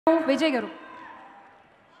Vijay garu.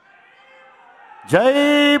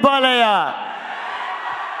 Jai Balaya.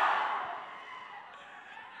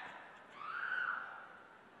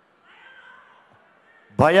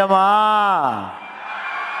 Bhayama.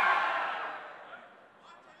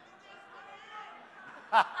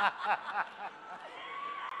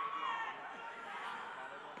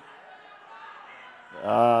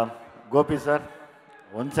 Gopi sir,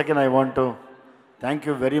 once again I want to thank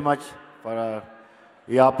you very much for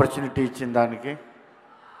the opportunity ఇచ్చిందానికి.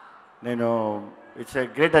 నేను it's a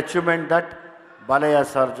great achievement that Balayya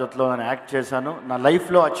sir జొత్లో నేను act చేశాను. నా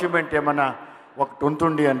లైఫ్లో achievement ఏమన్నా ఒకటి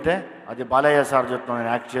ఉంటుంది అంటే అది బాలయ్య సార్ జొత్లో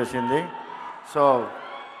నేను యాక్ట్ చేసింది. సో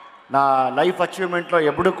నా లైఫ్ అచీవ్మెంట్లో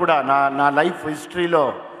ఎప్పుడు కూడా నా లైఫ్ హిస్టరీలో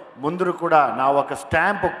ముందు కూడా నా ఒక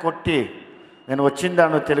స్టాంప్ కొట్టి నేను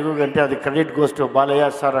వచ్చిందాను తెలుగు అంటే అది credit goes to Balayya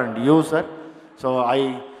sir and you sir. So I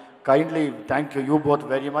kindly thank you both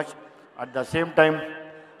very much. At the same time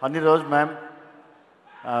Honey Rose ma'am,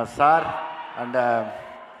 sir and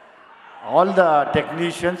all the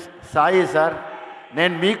technicians, Sai sir,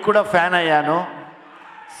 నేను మీకు కూడా ఫ్యాన్ అయ్యాను.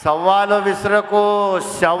 సవాలు విసురకు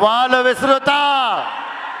సవాలు విసురుతా.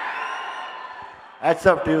 Hats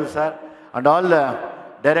off to you sir and all the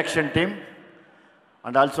direction team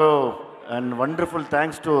and also and wonderful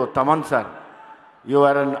thanks to Thaman sir. You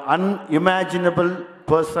are an unimaginable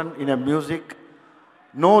person in a music.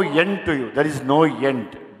 No end to you. There is no end.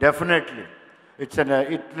 Definitely. It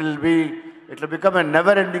will become a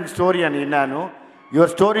never-ending story and Inanu. Your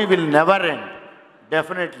story will never end.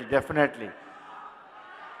 Definitely.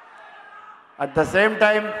 At the same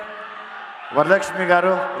time, Varalakshmi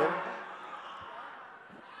garu.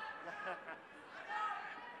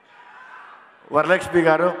 Varalakshmi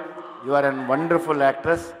garu, you are a wonderful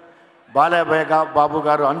actress. Balabhaya Babu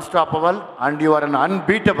garu, unstoppable, and you are an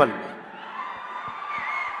unbeatable.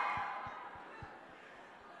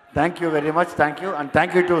 Thank you very much. Thank you. And thank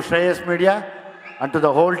you to Shreyas Media and to the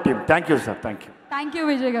whole team. Thank you, sir. Thank you. Thank you,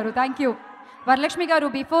 Vijay garu. Thank you. Varalakshmi garu,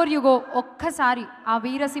 before you go, ఒక్కసారి ఆ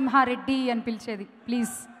వీర సింహ రెడ్డి అని పిలిచేది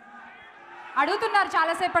please. అడుగుతున్నారు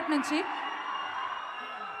చాలాసేపటి నుంచి.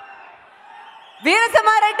 వీర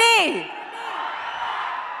సింహ Reddy.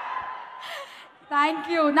 Thank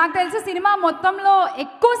you. నాకు తెలిసి cinema మొత్తంలో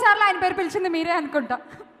ఎక్కువ సార్లు ఆయన పేరు పిలిచింది మీరే అనుకుంటా.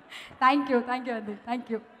 థ్యాంక్ యూ అండి.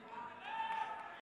 Thank you.